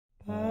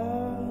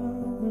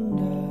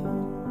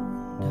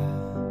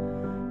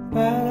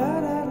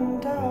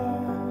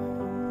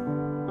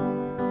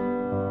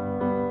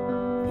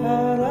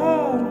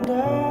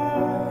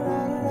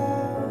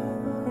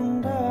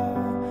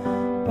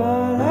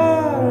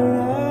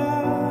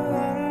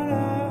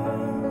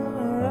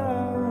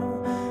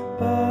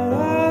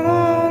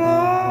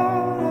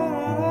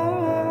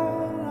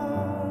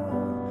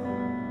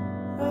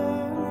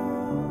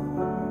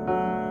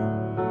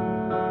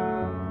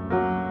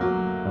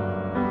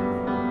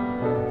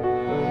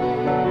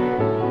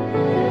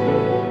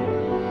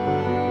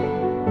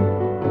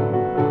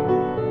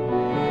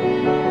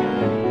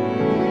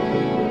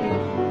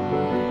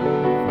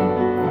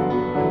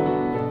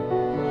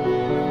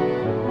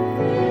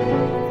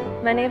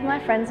Many of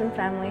my friends and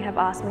family have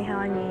asked me how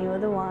I knew you were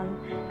the one,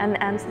 and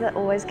the answer that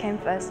always came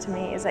first to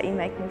me is that you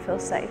make me feel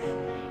safe.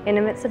 In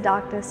amidst the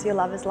darkness, your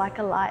love is like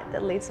a light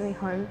that leads me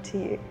home to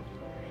you.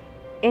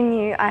 In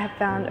you, I have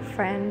found a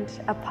friend,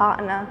 a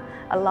partner,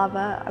 a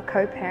lover, a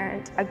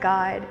co-parent, a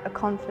guide, a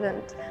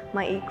confidant,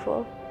 my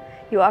equal.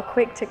 You are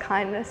quick to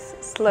kindness,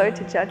 slow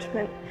to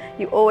judgment.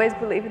 You always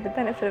believe in the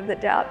benefit of the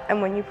doubt,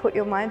 and when you put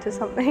your mind to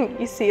something,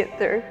 you see it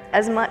through.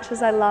 As much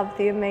as I love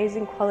the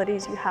amazing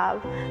qualities you have,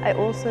 I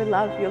also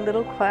love your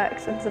little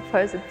quirks and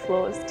supposed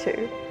flaws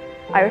too.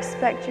 I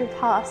respect your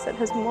past that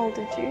has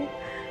molded you,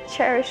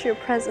 cherish your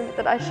present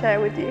that I share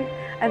with you,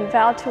 and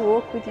vow to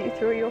walk with you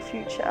through your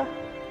future.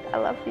 I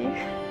love you.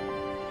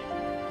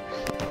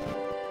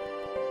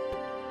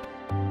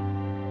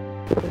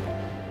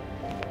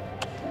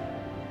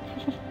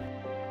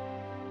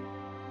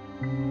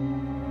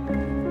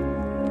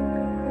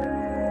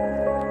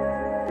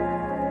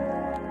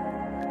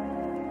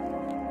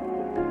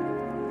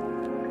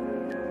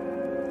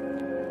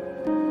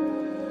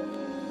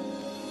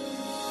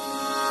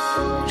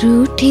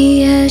 रूठी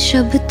है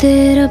शब्द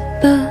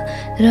रब्बा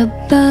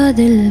रब्बा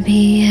दिल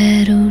भी है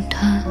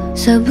रूठा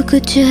सब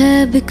कुछ है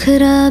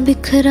बिखरा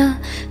बिखरा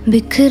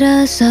बिखरा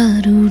सा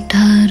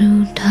रूठा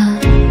रूठा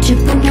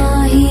चुप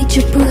माही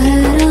चुप है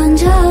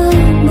रांझा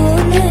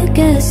बोले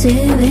कैसे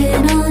वे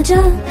ना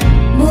जा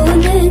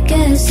बोले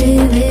कैसे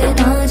वे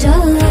ना जा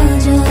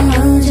जा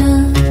जा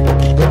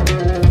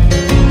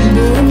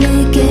बोले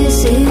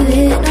कैसे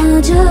वे ना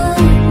जा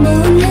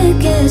बोले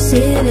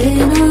कैसे वे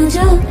ना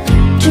जा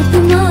चुप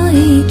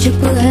माही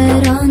चुप है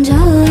रांझा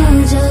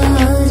जा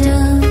जा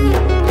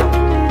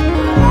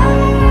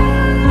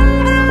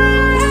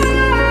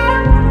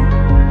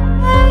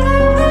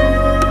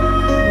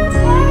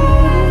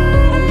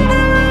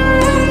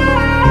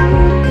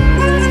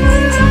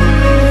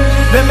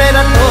वे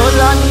मेरा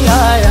तोला नहीं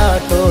आया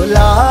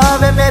तोला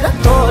वे मेरा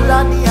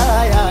तोला नहीं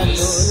आया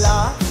तोला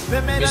वे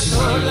मेरा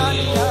तोला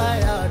नहीं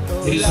आया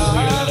तोला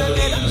वे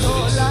मेरा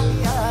तोला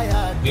नहीं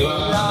आया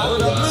तोला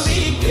रब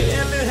भी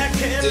खेल है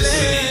खेले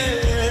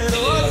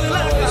रोज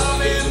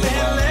लगावे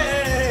मेले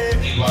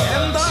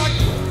कहंदा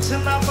कुछ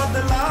ना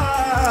बदला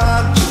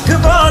झूठ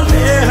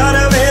बोले हर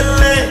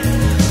वेले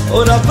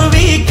ओ रब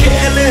भी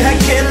खेल है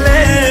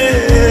खेले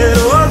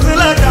रोज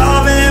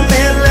लगावे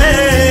मेले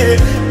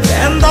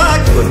कहंदा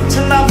कुछ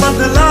ना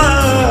बदला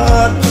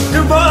झूठ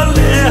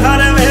बोले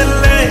हर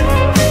वेले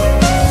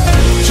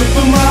चुप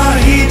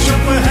माही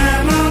चुप है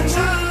ना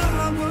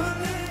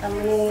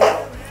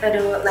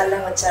ഒരു നല്ല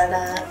കൊച്ചാണ്.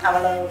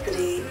 അവൾ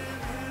ഒത്തിരി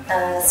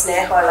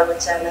സ്നേഹമുള്ള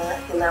കൊച്ചാണ്.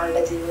 ഇന്ന്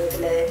അവളുടെ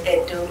ജീവിതത്തിൽ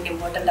ഏറ്റവും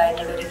ഇമ്പോർട്ടൻ്റ്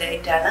ആയിട്ടുള്ളൊരു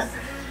ഡേറ്റാണ്.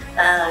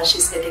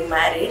 She's getting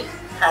married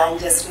and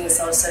Jesrin is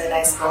also a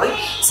nice boy,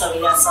 so we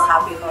are so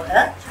happy for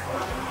her.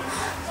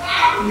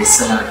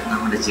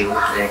 നമ്മുടെ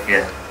ജീവിതത്തിലേക്ക്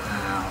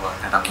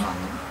കടന്നു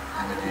വന്നു.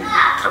 അങ്ങനെ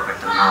എത്ര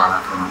പെട്ടെന്ന്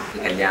വളർന്നു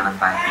കല്യാണ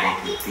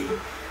പ്രായത്തിലേക്ക് എത്തി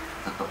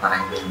എന്നൊക്കെ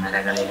പറയുമ്പോൾ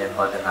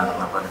ഇന്നലകളിലേക്കോട്ട്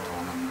നടന്ന പോലെ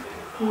തോന്നുന്നു.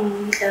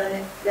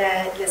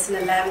 ജസ്റ്റിന്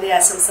എല്ലാവരുടെയും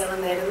ആശംസകൾ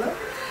നേരുന്നു.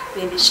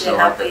 We wish you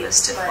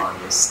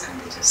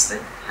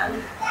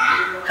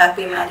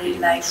happy married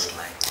life.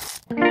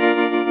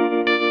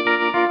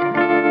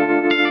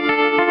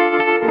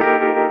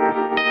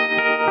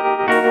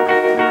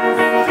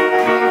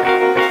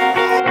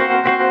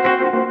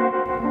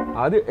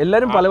 അത്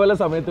എല്ലാവരും പല പല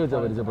സമയത്ത്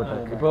വെച്ചാണ്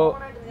പരിചയപ്പെട്ടത്. ഇപ്പോൾ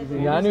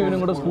ഞാനും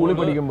ഇവനും കൂടെ സ്കൂളിൽ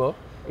പഠിക്കുമ്പോൾ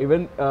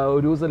ഇവൻ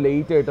ഒരു ദിവസം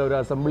ലേറ്റ് ആയിട്ട് ഒരു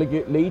അസംബ്ലിക്ക്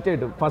ലേറ്റ്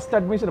ആയിട്ട് first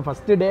admission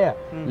first day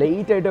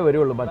late ആയിട്ടേ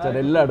വരുള്ളൂ മച്ചാൻ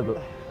എല്ലായിടത്തും.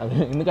 അത്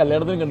ഇന്ന്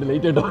കല്യാണത്തിന് കണ്ട്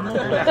ലേറ്റ് ആയിട്ടോ.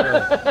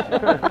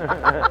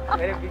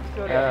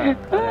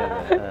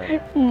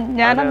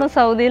 ഞാനന്ന്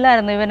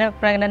സൗദിയിലായിരുന്നു ഇവന്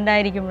പ്രഗ്നൻ്റ്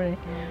ആയിരിക്കുമ്പോഴേ.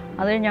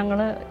 അത് ഞങ്ങൾ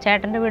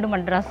ചേട്ടൻ്റെ വീട്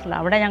മദ്രാസിലാണ്.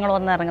 അവിടെ ഞങ്ങൾ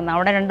വന്ന് ഇറങ്ങുന്നത്.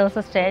 അവിടെ 2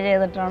 ദിവസം സ്റ്റേ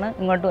ചെയ്തിട്ടാണ്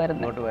ഇങ്ങോട്ട്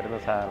വരുന്നത്.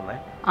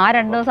 ആ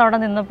 2 ദിവസം അവിടെ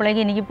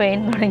നിന്നപ്പോഴേക്ക് എനിക്ക് പെയിൻ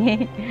തുടങ്ങി.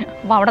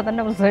 അപ്പോൾ അവിടെ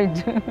തന്നെ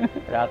പ്രസവിച്ചു.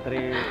 രാത്രി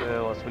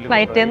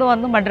ഫ്ലൈറ്റിൽ നിന്ന്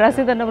വന്ന്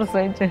മദ്രാസിൽ തന്നെ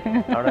പ്രസവിച്ചു.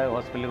 അവിടെ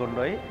ഹോസ്പിറ്റലിൽ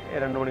കൊണ്ടുപോയി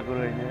 2 മണിക്കൂർ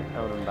കഴിഞ്ഞ്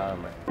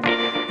അവരുണ്ടാകുന്നത്.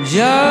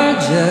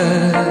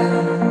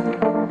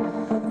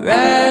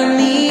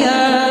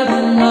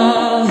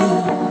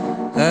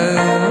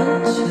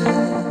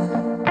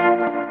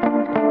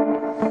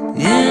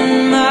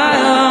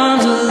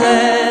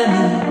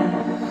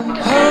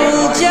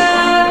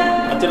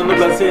 അച്ഛനൊന്ന്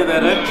bless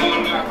ചെയ്തേരെ.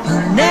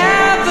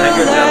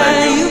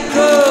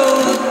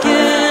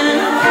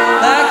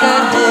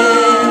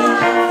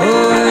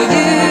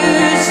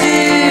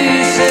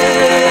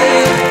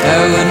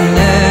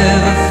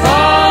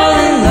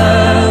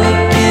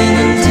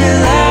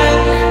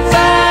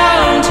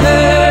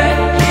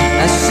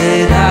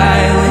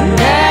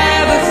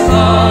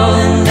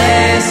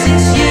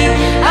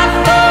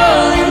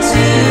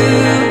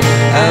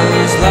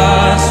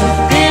 Lost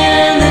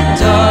within the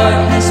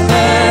darkness,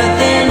 but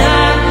then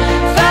I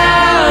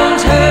found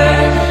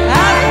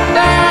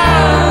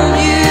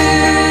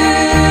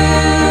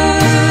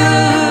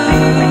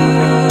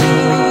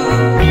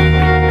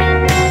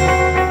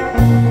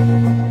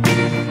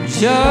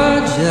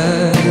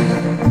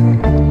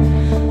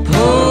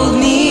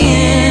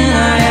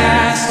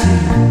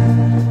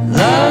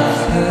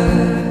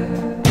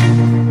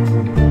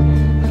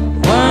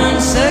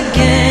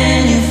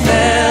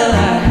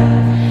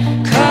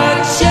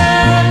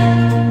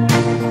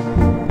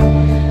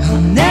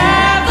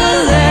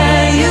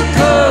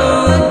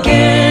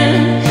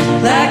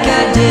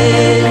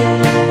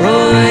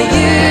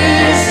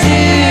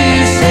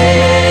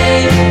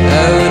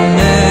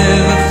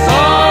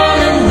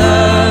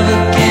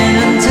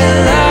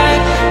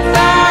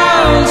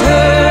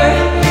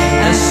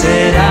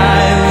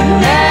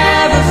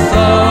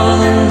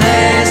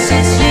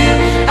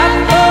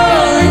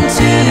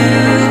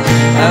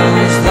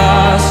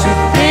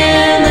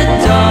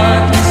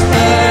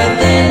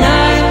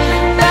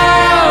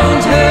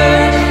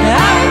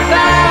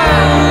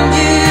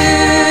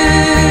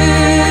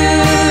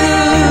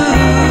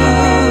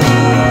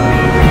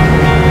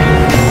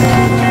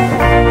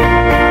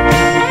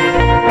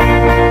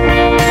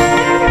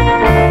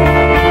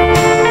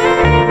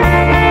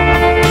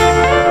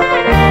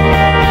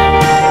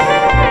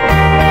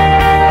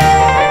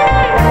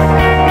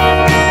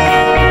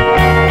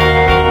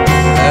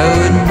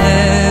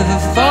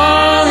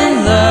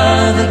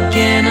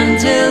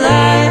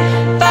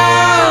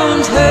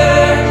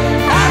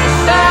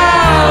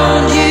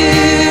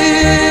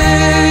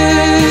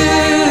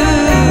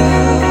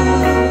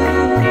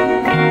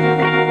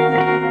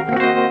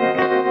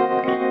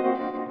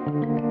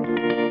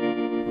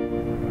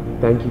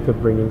thank you for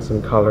bringing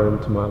some color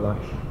into my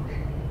life.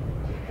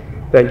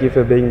 Thank you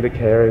for being the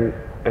caring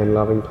and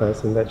loving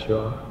person that you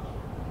are.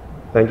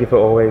 Thank you for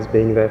always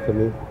being there for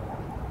me,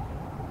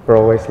 for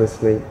always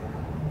listening,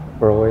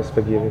 for always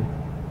forgiving,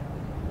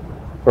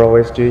 for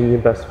always doing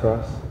your best for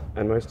us,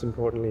 and most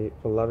importantly,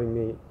 for loving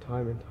me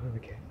time and time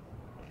again,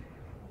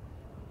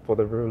 for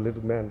the real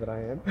little man that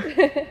I am.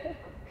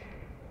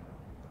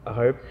 I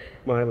hope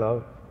my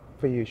love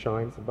for you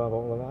shines above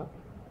all of that.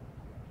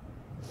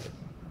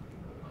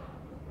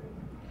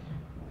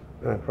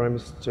 And I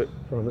promise to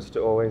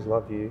always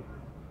love you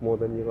more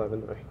than you'll ever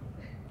know.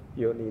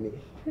 Your Nini.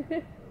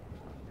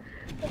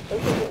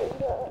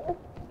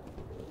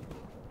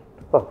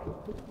 Fuck.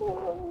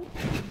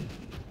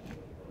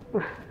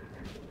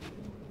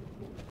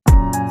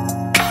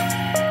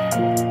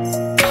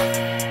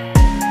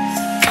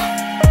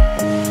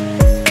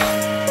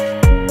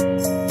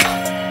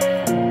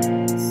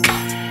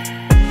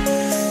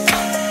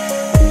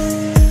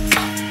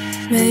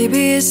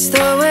 Maybe it's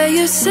the way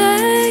you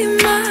say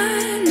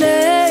my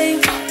name.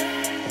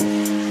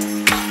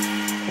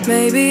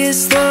 Maybe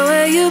it's the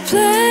way you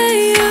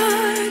play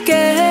your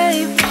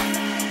game.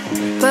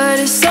 But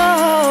it's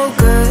so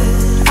good.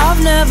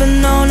 I've never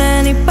known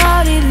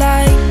anybody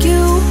like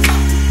you.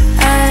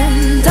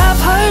 And I've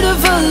heard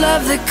of a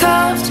love that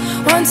comes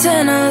once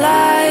in a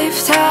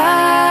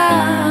lifetime.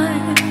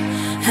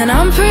 And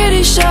I'm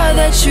pretty sure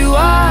that you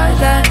are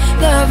that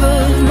love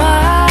of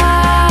mine.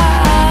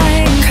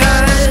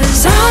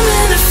 I'm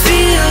in a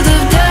field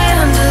of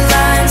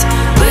dandelions,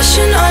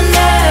 wishing on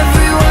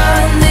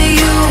everyone that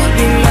you would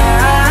be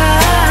mine,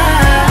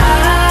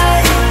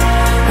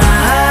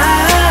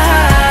 mine.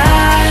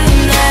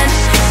 And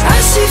I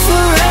see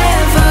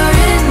forever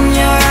in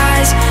your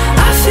eyes.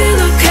 I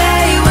feel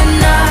okay when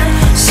I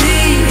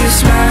see you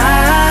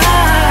smile,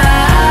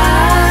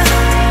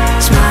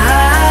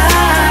 smile.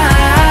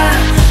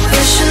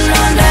 Wishing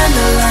on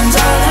dandelions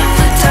all of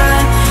the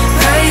time,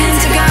 praying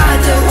to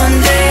God that one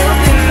day you'll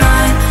be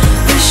mine.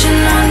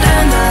 On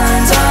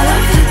dandelions all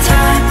of the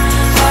time,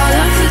 all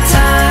of the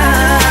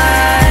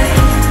time.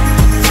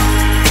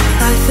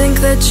 I think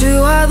that you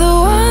are the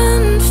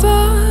one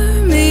for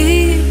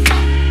me,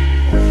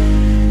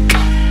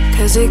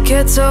 'cause it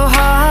gets so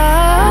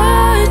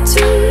hard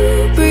to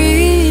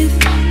breathe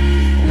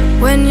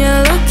when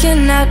you're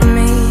looking at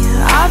me.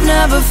 I've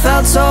never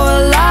felt so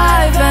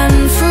alive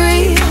and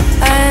free.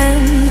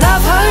 And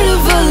I've heard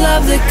of a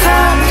love that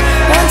comes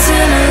once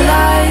in a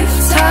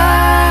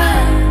lifetime.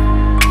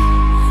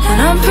 And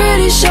I'm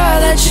pretty sure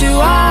that you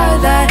are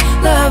that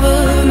love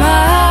of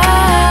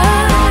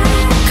mine.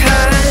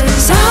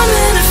 'Cause I'm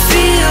in a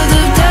field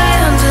of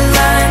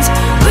dandelions,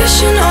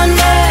 wishing on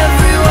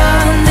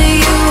everyone that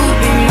you would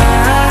be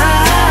mine,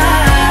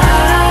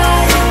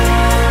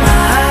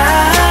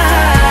 mine.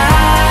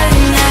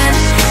 And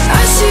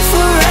I see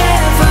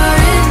forever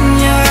in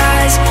your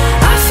eyes.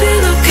 I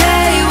feel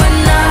okay when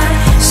I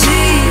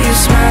see you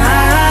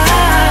smile,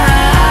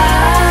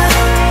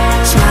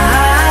 smile.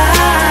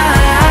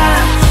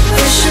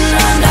 Wishing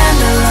on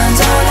dandelions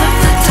all of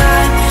the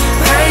time,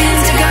 praying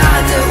to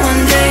God that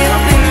one day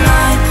you'll be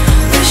mine.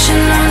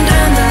 Wishing on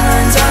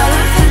dandelions all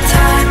of the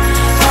time,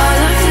 all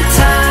of the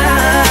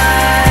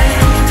time.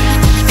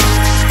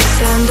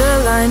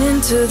 Dandelion,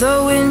 into the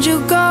wind you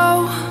go.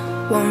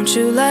 Won't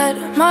you let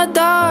my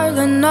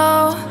darling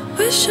know?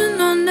 Wishing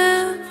on